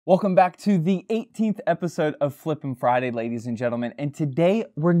Welcome back to the 18th episode of Flippin' Friday, ladies and gentlemen. And today,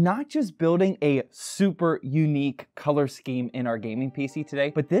 we're not just building a super unique color scheme in our gaming PC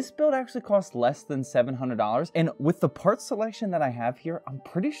today, but this build actually costs less than $700. And with the part selection that I have here, I'm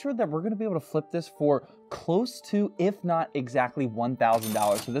pretty sure that we're gonna be able to flip this for close to, if not exactly,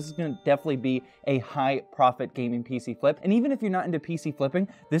 $1,000. So this is gonna definitely be a high profit gaming PC flip. And even if you're not into PC flipping,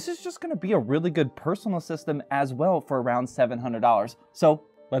 this is just gonna be a really good personal system as well for around $700. So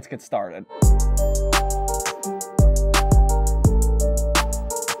let's get started.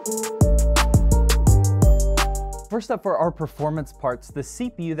 First up for our performance parts, the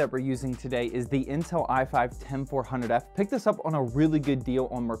CPU that we're using today is the Intel i5-10400F. Picked this up on a really good deal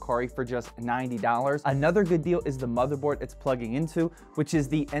on Mercari for just $90. Another good deal is the motherboard it's plugging into, which is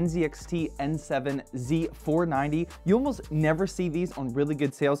the NZXT N7Z490. You almost never see these on really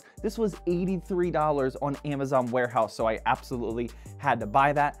good sales. This was $83 on Amazon Warehouse, so I absolutely had to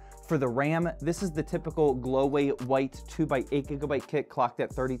buy that. For the RAM, this is the typical Glowway white 2x8GB kit clocked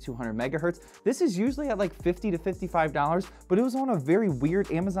at 3200 megahertz. This is usually at like $50 to $55, but it was on a very weird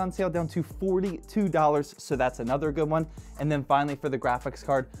Amazon sale down to $42, so that's another good one. And then finally for the graphics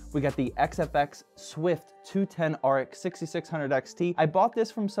card, we got the XFX Swift 210RX 6600 XT. I bought this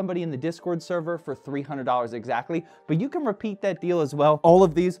from somebody in the Discord server for $300 exactly, but you can repeat that deal as well. All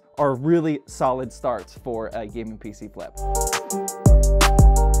of these are really solid starts for a gaming PC flip.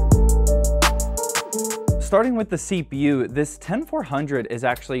 Starting with the CPU, this 10400 is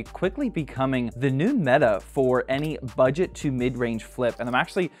actually quickly becoming the new meta for any budget to mid-range flip, and I'm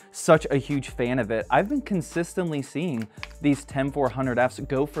actually such a huge fan of it. I've been consistently seeing these 10400Fs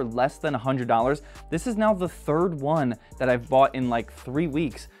go for less than $100. This is now the third one that I've bought in like 3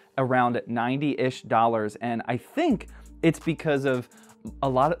 weeks around $90-ish, and I think it's because of a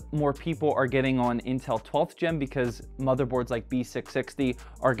lot more people are getting on Intel 12th gen because motherboards like B660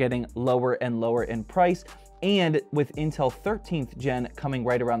 are getting lower and lower in price. And with Intel 13th gen coming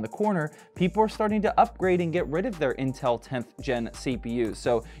right around the corner, people are starting to upgrade and get rid of their Intel 10th gen CPUs.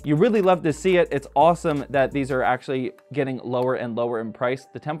 So you really love to see it. It's awesome that these are actually getting lower and lower in price.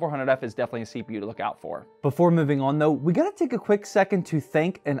 The 10400F is definitely a CPU to look out for. Before moving on though, we gotta take a quick second to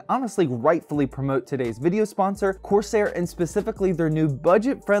thank and honestly rightfully promote today's video sponsor, Corsair, and specifically their new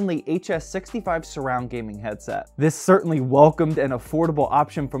budget-friendly HS65 surround gaming headset. This certainly welcomed and affordable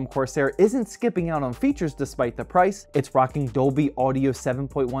option from Corsair isn't skipping out on features despite the price. It's rocking Dolby Audio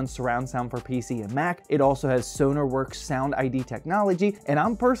 7.1 surround sound for PC and Mac. It also has SonarWorks Sound ID technology, and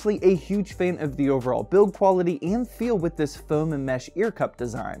I'm personally a huge fan of the overall build quality and feel with this foam and mesh ear cup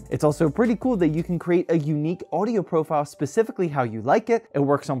design. It's also pretty cool that you can create a unique audio profile specifically how you like it. It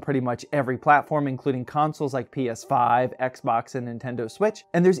works on pretty much every platform, including consoles like PS5, Xbox, and Nintendo Switch.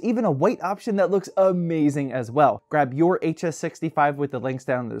 And there's even a white option that looks amazing as well. Grab your HS65 with the links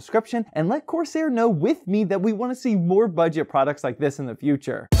down in the description and let Corsair know with me that we want to see more budget products like this in the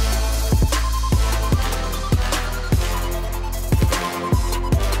future.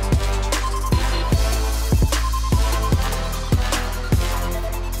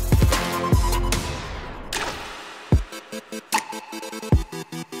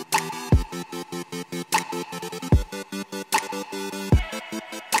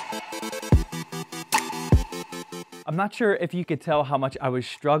 I'm not sure if you could tell how much I was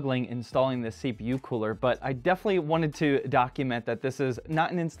struggling installing this CPU cooler, but I definitely wanted to document that this is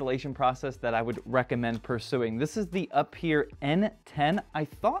not an installation process that I would recommend pursuing. This is the UpHere N10. I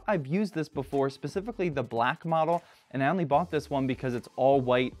thought I've used this before, specifically the black model, and I only bought this one because it's all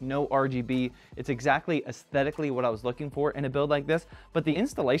white, no RGB. It's exactly aesthetically what I was looking for in a build like this, but the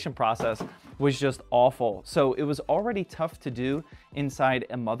installation process was just awful. So it was already tough to do inside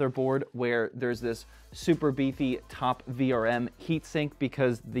a motherboard where there's this super beefy top VRM heatsink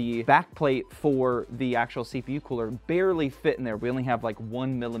because the backplate for the actual CPU cooler barely fit in there. We only have like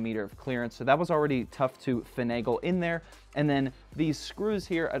 1 millimeter of clearance, so that was already tough to finagle in there. And then these screws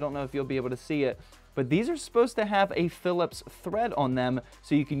here, I don't know if you'll be able to see it, but these are supposed to have a Phillips thread on them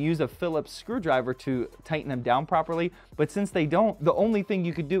so you can use a Phillips screwdriver to tighten them down properly. But since they don't, the only thing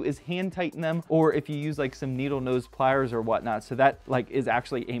you could do is hand tighten them, or if you use like some needle nose pliers or whatnot. So that like is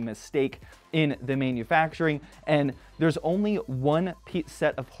actually a mistake in the manufacturing. And there's only one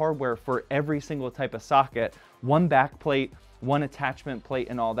set of hardware for every single type of socket, one back plate, one attachment plate,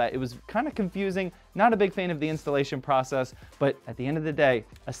 and all that. It was kind of confusing. Not a big fan of the installation process, but at the end of the day,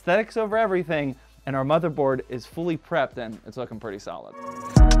 aesthetics over everything, and our motherboard is fully prepped and it's looking pretty solid.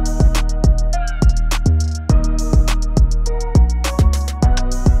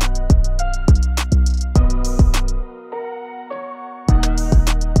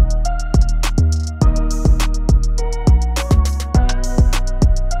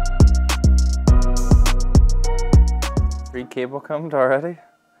 cable combed already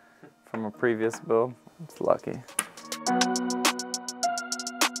from a previous build. It's lucky.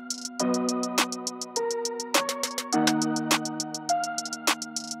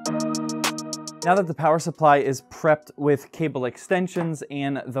 Now that the power supply is prepped with cable extensions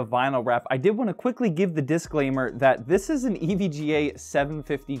and the vinyl wrap, I did want to quickly give the disclaimer that this is an EVGA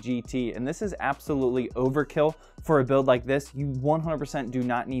 750 GT, and this is absolutely overkill for a build like this. You 100% do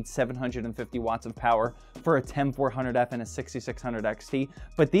not need 750 watts of power for a 10400F and a 6600 XT,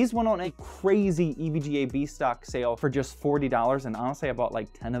 but these went on a crazy EVGA B stock sale for just $40, and honestly, I bought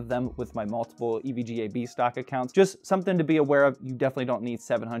like 10 of them with my multiple EVGA B stock accounts. Just something to be aware of. You definitely don't need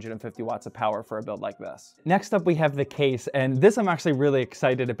 750 watts of power for a build like this. Next up, we have the case, and this I'm actually really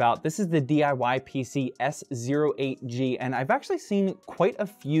excited about. This is the DIYPC S08-G, and I've actually seen quite a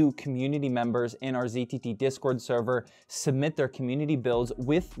few community members in our ZTT Discord server submit their community builds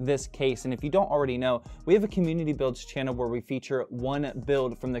with this case. And if you don't already know, we have a community builds channel where we feature one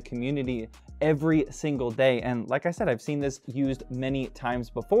build from the community every single day. And like I said, I've seen this used many times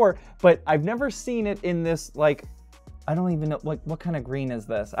before, but I've never seen it in this, like, I don't even know, like, what kind of green is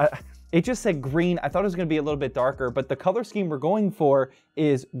this? It just said green. I thought it was gonna be a little bit darker, but the color scheme we're going for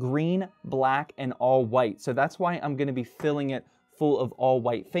is green, black, and all white. So that's why I'm gonna be filling it full of all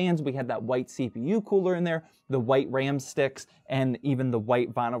white fans. We had that white CPU cooler in there, the white RAM sticks, and even the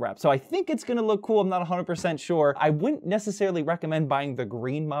white vinyl wrap. So I think it's gonna look cool. I'm not 100% sure. I wouldn't necessarily recommend buying the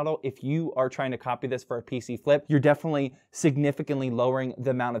green model if you are trying to copy this for a PC flip. You're definitely significantly lowering the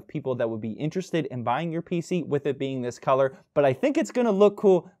amount of people that would be interested in buying your PC with it being this color, but I think it's gonna look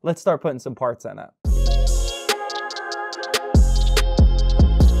cool. Let's start putting some parts in it.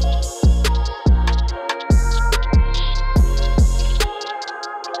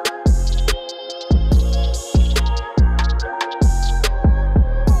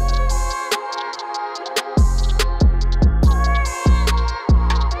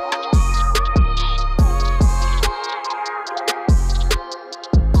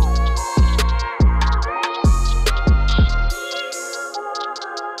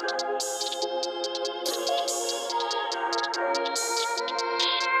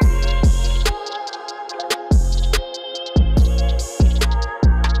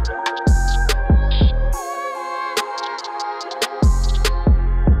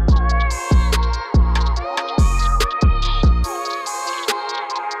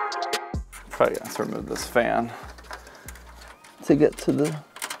 Probably gonna have to remove this fan to get to the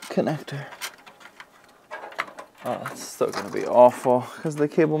connector. Oh, it's still gonna be awful because of the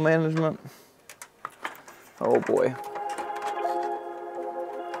cable management. Oh boy.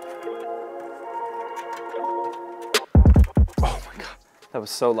 Oh my God, that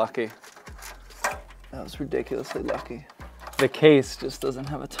was so lucky. That was ridiculously lucky. The case just doesn't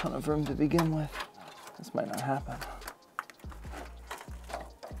have a ton of room to begin with. This might not happen.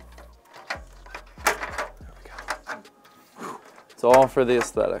 It's all for the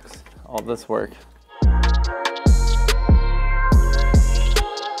aesthetics, all this work.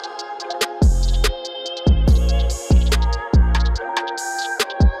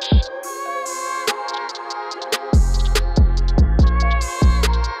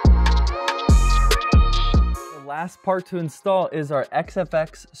 Last part to install is our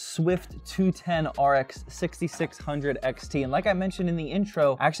XFX Swift 210 RX 6600 XT. And like I mentioned in the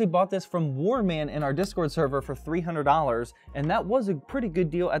intro, I actually bought this from Warman in our Discord server for $300. And that was a pretty good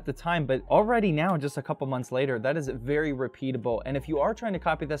deal at the time, but already now, just a couple months later, that is very repeatable. And if you are trying to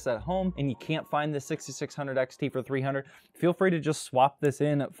copy this at home and you can't find the 6600 XT for $300, feel free to just swap this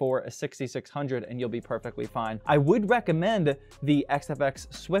in for a 6600 and you'll be perfectly fine. I would recommend the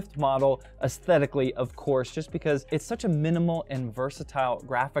XFX Swift model aesthetically, of course, just because it's such a minimal and versatile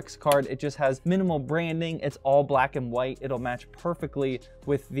graphics card. It just has minimal branding. It's all black and white. It'll match perfectly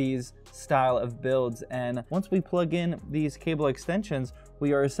with these style of builds. And once we plug in these cable extensions,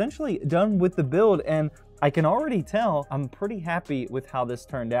 we are essentially done with the build. And I can already tell I'm pretty happy with how this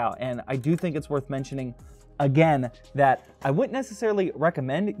turned out. And I do think it's worth mentioning again that I wouldn't necessarily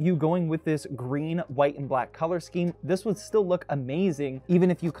recommend you going with this green, white, and black color scheme. This would still look amazing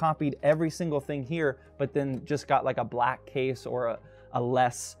even if you copied every single thing here, but then just got like a black case or a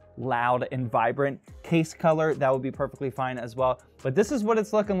less loud and vibrant case color. That would be perfectly fine as well. But this is what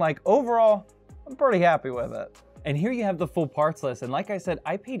it's looking like. Overall, I'm pretty happy with it. And here you have the full parts list. And like I said,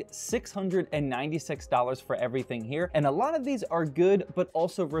 I paid $696 for everything here. And a lot of these are good, but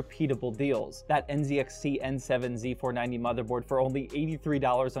also repeatable deals. That NZXT N7 Z490 motherboard for only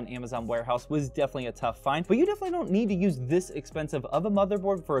 $83 on Amazon Warehouse was definitely a tough find, but you definitely don't need to use this expensive of a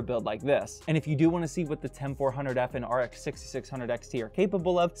motherboard for a build like this. And if you do want to see what the 10400F and RX 6600 XT are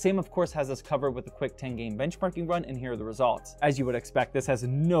capable of, same of course has us covered with a quick 10-game benchmarking run, and here are the results. As you would expect, this has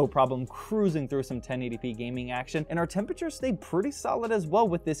no problem cruising through some 1080p gaming action, and our temperatures stay pretty solid as well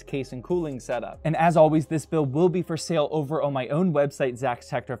with this case and cooling setup. And as always, this build will be for sale over on my own website,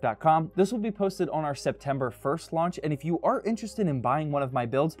 zackstechdrift.com. This will be posted on our September 1st launch, and if you are interested in buying one of my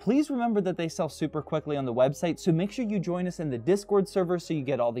builds, please remember that they sell super quickly on the website, so make sure you join us in the Discord server so you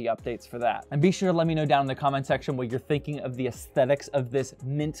get all the updates for that. And be sure to let me know down in the comment section what you're thinking of the aesthetics of this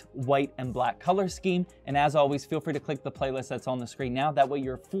mint, white, and black color scheme. And as always, feel free to click the playlist that's on the screen now. That way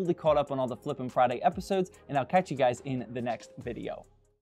you're fully caught up on all the Flippin' Friday episodes, and I'll catch you guys in the next video.